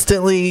Obviously,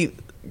 constantly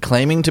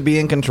claiming to be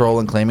in control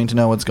and claiming to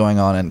know what's going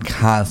on, and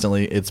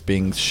constantly it's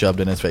being shoved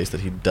in his face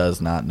that he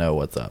does not know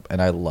what's up.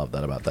 And I love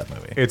that about that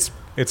movie. It's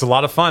a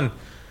lot of fun.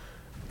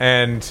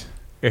 And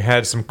it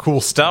had some cool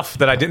stuff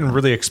that I didn't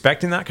really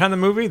expect in that kind of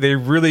movie. They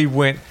really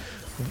went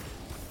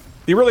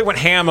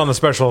ham on the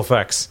special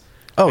effects.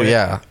 Oh,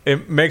 yeah.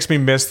 It makes me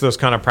miss those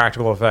kind of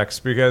practical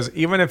effects because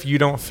even if you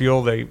don't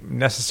feel they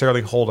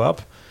necessarily hold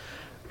up,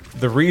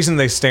 the reason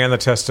they stand the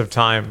test of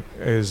time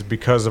is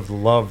because of the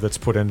love that's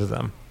put into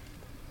them.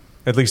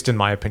 At least in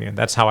my opinion.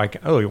 That's how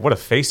oh, what a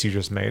face you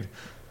just made.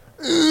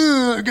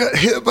 I got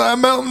hit by a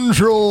mountain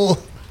troll.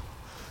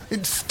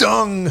 It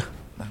stung.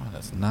 That one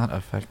is not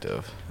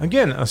effective.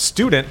 Again, a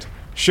student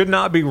should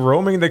not be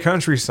roaming the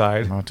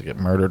countryside. I'm about to get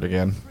murdered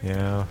again.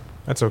 Yeah,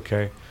 that's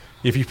okay.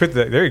 If you put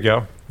there you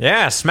go.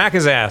 Yeah, smack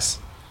his ass.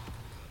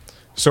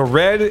 So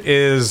red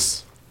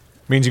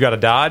means you got to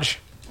dodge,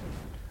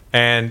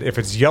 and if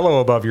it's yellow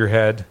above your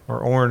head or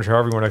orange,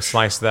 however you want to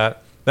slice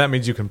that, that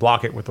means you can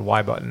block it with the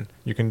Y button.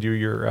 You can do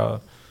your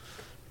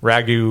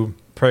ragu,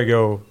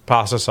 prego,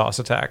 pasta sauce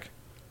attack,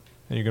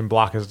 and you can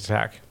block his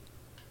attack.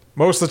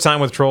 Most of the time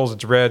with trolls,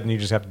 it's red, and you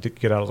just have to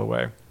get out of the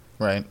way.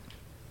 Right.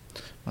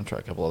 I'll try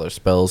a couple other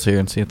spells here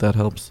and see if that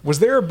helps. Was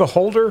there a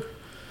beholder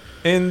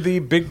in the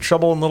Big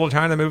Trouble in Little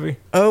China movie?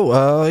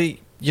 Oh,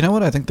 you know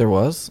what? I think there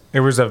was.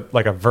 It was a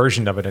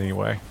version of it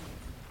anyway.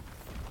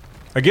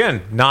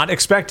 Again, not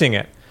expecting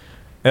it.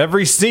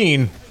 Every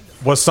scene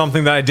was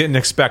something that I didn't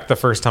expect the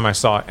first time I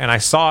saw it. And I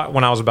saw it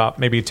when I was about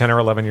maybe 10 or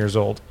 11 years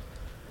old.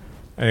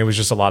 And it was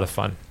just a lot of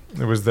fun.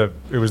 It was the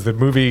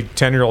movie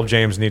 10-year-old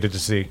James needed to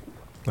see.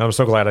 I'm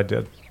so glad I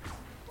did.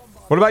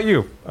 What about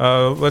you?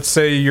 Let's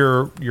say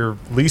your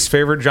least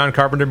favorite John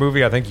Carpenter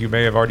movie. I think you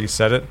may have already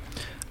said it.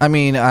 I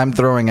mean, I'm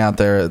throwing out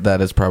there that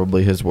is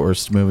probably his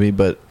worst movie,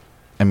 but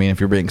I mean, if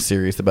you're being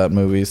serious about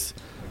movies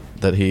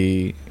that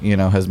he,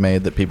 has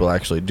made that people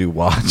actually do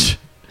watch,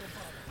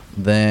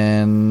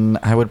 then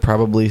I would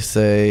probably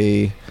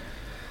say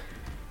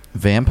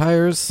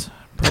Vampires,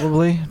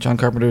 probably. John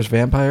Carpenter's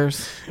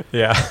Vampires.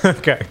 Yeah,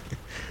 okay.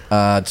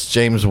 It's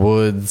James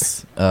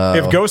Woods.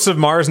 If Ghosts of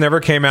Mars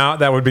never came out,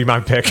 that would be my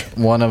pick.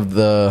 One of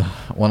the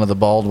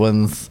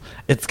Baldwins.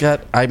 It's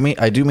got. I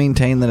do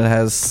maintain that it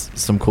has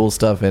some cool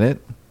stuff in it.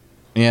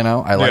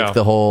 I like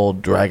the whole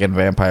dragging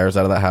vampires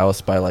out of the house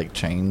by like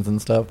chains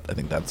and stuff. I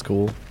think that's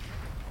cool.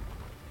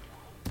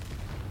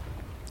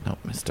 Oh,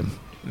 missed him.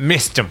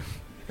 Missed him.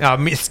 Oh,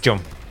 missed him.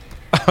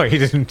 Oh, he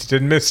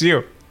didn't miss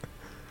you.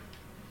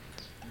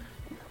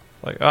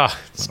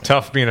 It's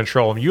tough being a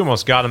troll. You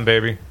almost got him,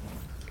 baby.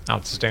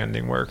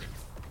 Outstanding work.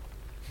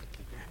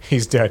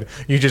 He's dead.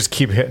 You just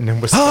keep hitting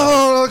him with stuff.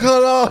 Oh,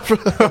 cut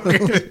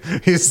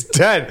off. He's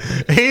dead.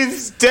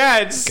 He's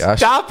dead. Gosh.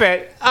 Stop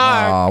it.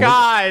 Oh,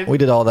 God. We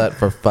did all that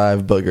for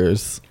 5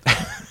 boogers.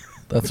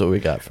 That's what we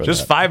got for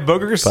just that. 5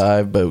 boogers?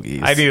 5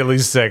 bogeys. I need at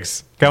least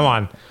 6. Come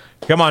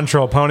on,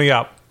 troll. Pony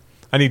up.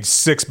 I need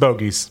 6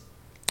 bogeys.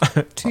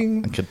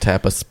 Ting. I could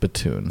tap a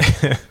spittoon.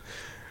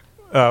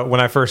 When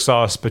I first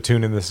saw a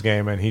spittoon in this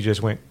game and he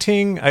just went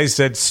ting, I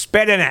said,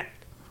 spit in it.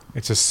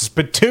 It's a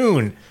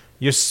spittoon.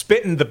 You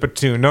spit in the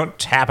platoon. Don't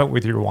tap it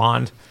with your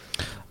wand.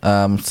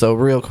 So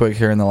real quick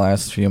here in the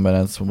last few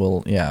minutes,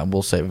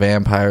 we'll say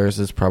Vampires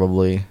is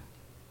probably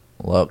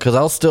low because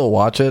I'll still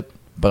watch it,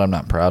 but I'm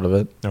not proud of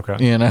it.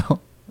 Okay.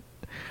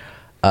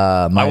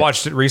 I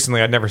watched it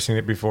recently. I'd never seen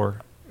it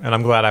before, and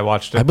I'm glad I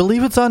watched it. I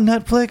believe it's on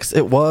Netflix.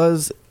 It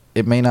was.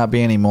 It may not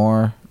be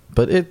anymore,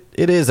 but it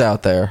is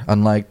out there.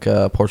 Unlike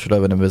Portrait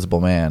of an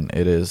Invisible Man,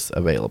 it is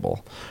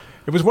available.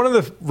 It was one of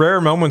the rare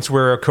moments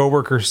where a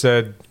coworker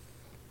said,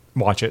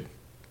 watch it.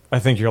 I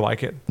think you'll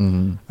like it.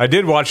 Mm-hmm. I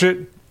did watch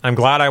it. I'm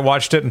glad I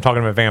watched it. I'm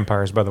talking about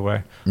Vampires, by the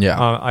way. Yeah.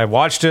 I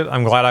watched it.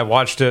 I'm glad I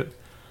watched it.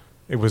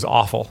 It was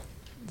awful.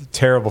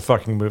 Terrible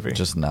fucking movie.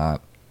 Just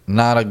not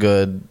a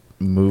good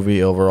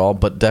movie overall,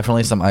 but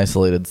definitely some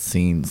isolated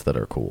scenes that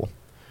are cool.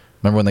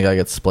 Remember when the guy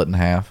gets split in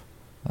half?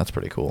 That's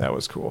pretty cool. That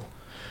was cool.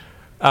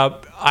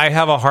 I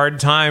have a hard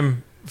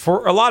time,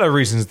 for a lot of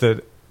reasons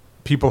that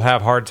people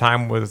have a hard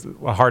time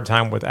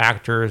with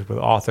actors, with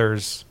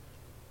authors.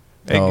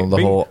 Oh, the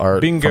whole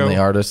art bingo. From the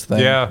artist thing?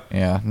 Yeah.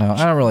 Yeah. No,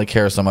 I don't really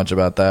care so much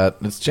about that.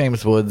 It's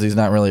James Woods. He's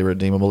not really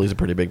redeemable. He's a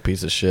pretty big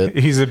piece of shit.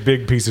 He's a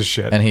big piece of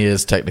shit. And he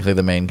is technically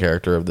the main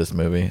character of this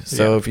movie.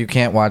 So if you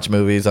can't watch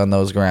movies on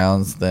those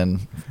grounds,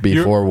 then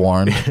be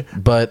forewarned.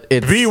 But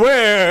it's...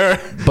 Beware!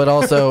 But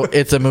also,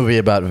 it's a movie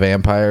about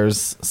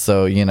vampires,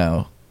 so, you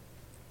know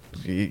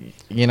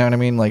what I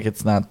mean? Like,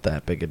 it's not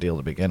that big a deal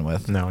to begin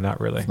with. No, not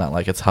really. It's not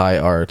like it's high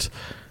art.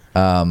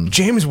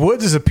 James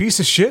Woods is a piece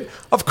of shit?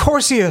 Of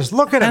course he is.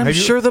 Look at him. I'm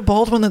sure the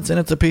Baldwin that's in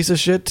it's a piece of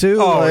shit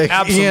too. Oh, like,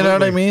 absolutely. You know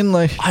what I mean?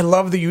 Like, I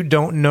love that you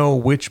don't know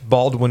which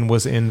Baldwin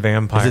was in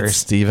Vampires. Is it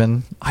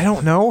Steven? I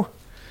don't know.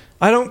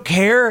 I don't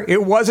care.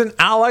 It wasn't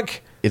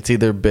Alec. It's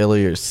either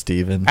Billy or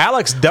Steven.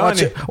 Alec's done.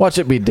 Watch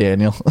it be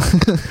Daniel.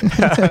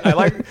 I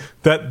like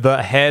that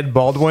the head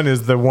Baldwin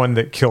is the one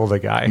that killed a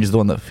guy. He's the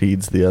one that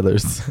feeds the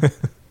others.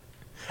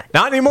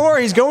 Not anymore.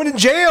 He's going to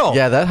jail.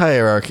 Yeah, that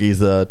hierarchy's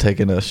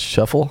taking a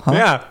shuffle, huh?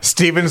 Yeah.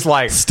 Steven's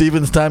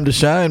time to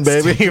shine,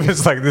 baby.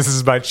 Steven's like, this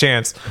is my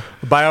chance.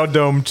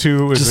 Biodome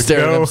 2 is just a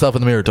staring go. at himself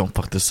in the mirror. Don't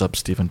fuck this up,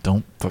 Steven.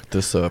 Don't fuck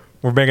this up.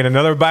 We're making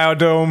another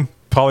Biodome.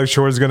 Pauly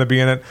Shore is going to be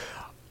in it.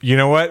 You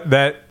know what?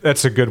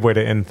 That's a good way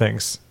to end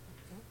things.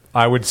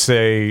 I would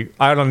say,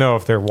 I don't know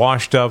if they're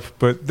washed up,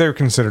 but they're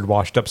considered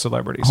washed up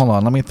celebrities. Hold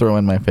on, let me throw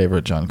in my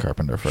favorite John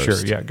Carpenter first.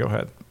 Sure, yeah, go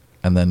ahead.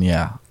 And then,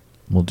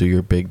 we'll do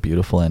your big,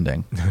 beautiful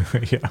ending.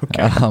 Yeah,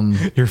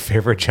 okay. Your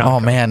favorite John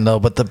Carpenter. Man,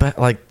 no, but you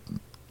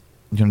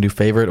going to do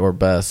favorite or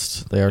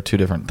best? They are two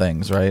different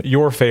things, right?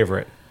 Your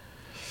favorite.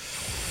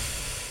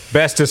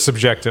 Best is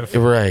subjective.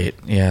 Right,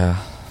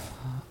 yeah.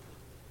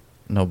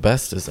 No,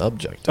 best is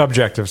objective.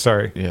 Objective,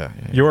 sorry. Yeah.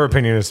 Your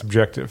opinion is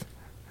subjective.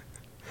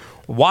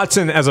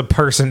 Watson as a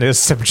person is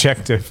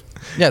subjective.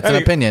 Yeah, it's an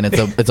opinion.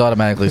 It's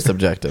automatically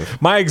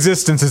subjective. My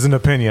existence is an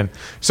opinion.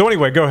 So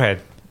anyway, go ahead.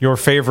 Your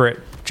favorite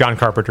John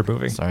Carpenter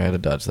movie. Sorry, I had to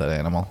dodge that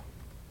animal.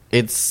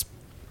 It's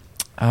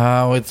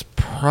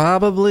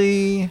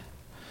probably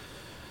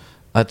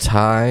a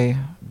tie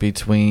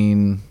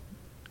between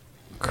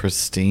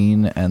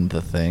Christine and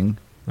The Thing.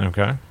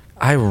 Okay.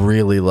 I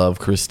really love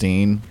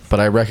Christine,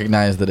 but I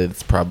recognize that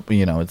it's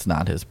probably, it's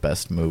not his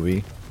best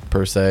movie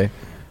per se.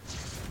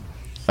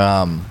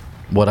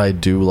 What I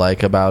do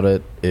like about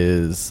it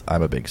is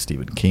I'm a big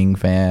Stephen King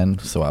fan,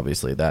 so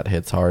obviously that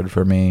hits hard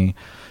for me.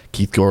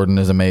 Keith Gordon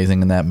is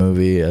amazing in that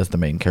movie as the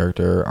main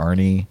character,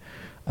 Arnie.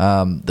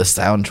 The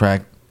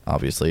soundtrack,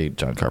 obviously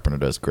John Carpenter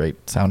does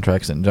great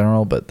soundtracks in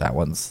general, but that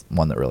one's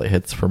one that really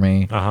hits for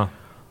me. Uh-huh.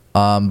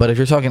 But if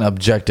you're talking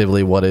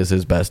objectively what is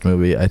his best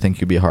movie, I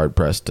think you'd be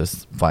hard-pressed to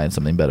find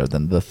something better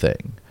than The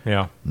Thing.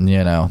 Yeah.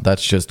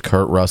 That's just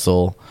Kurt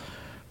Russell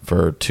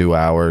for 2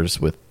 hours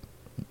with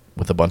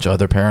a bunch of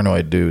other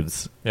paranoid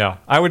dudes. Yeah,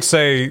 I would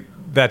say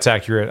that's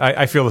accurate.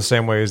 I feel the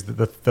same way. As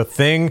the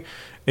Thing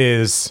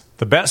is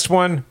the best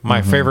one.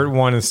 My favorite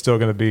one is still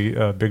going to be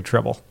Big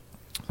Trouble.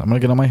 I'm going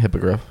to get on my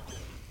hippogriff.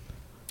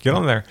 Get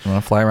on there. I'm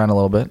going to fly around a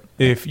little bit.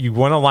 If you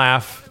want to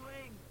laugh,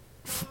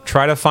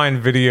 try to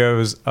find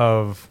videos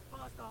of...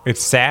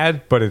 It's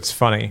sad, but it's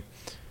funny.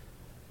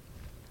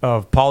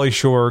 Of Pauly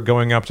Shore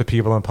going up to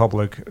people in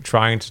public,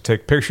 trying to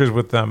take pictures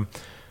with them,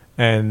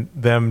 and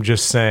them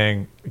just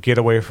saying, "Get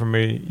away from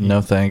me.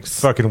 No thanks.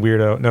 Fucking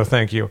weirdo. No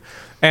thank you."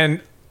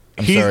 And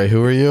I'm sorry,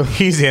 who are you?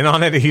 He's in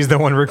on it. He's the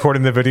one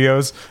recording the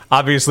videos.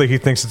 Obviously, he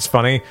thinks it's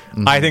funny.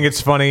 Mm-hmm. I think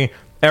it's funny.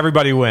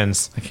 Everybody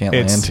wins. I can't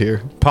land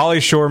here.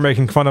 Pauly Shore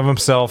making fun of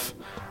himself,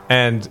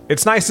 and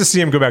it's nice to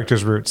see him go back to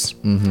his roots.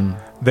 Mm-hmm.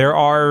 There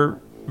are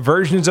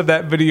versions of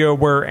that video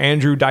where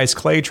Andrew Dice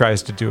Clay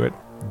tries to do it.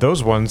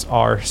 Those ones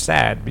are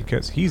sad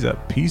because he's a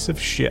piece of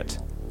shit.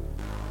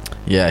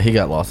 Yeah, he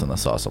got lost in the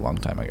sauce a long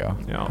time ago.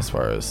 Yeah. As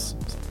far as,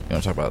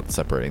 talk about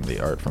separating the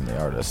art from the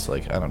artist.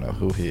 Like, I don't know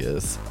who he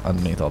is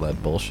underneath all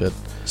that bullshit.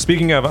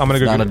 Speaking of, I'm going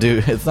to go...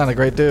 It's not a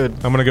great dude.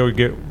 I'm going to go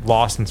get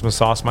lost in some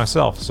sauce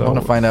myself. So I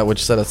want to find out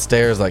which set of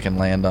stairs I can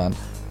land on.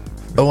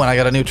 Oh, and I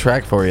got a new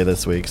track for you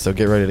this week, so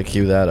get ready to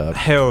cue that up.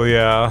 Hell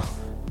yeah.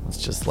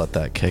 Let's just let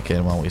that kick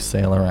in while we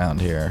sail around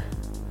here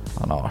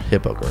on our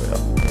hippogriff.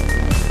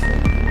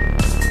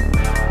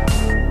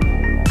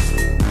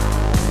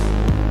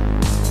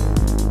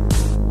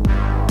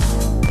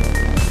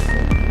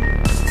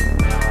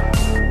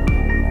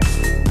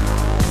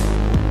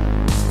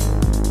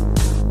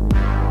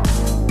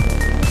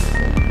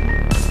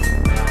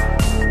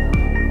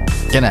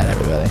 Good night,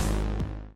 everybody.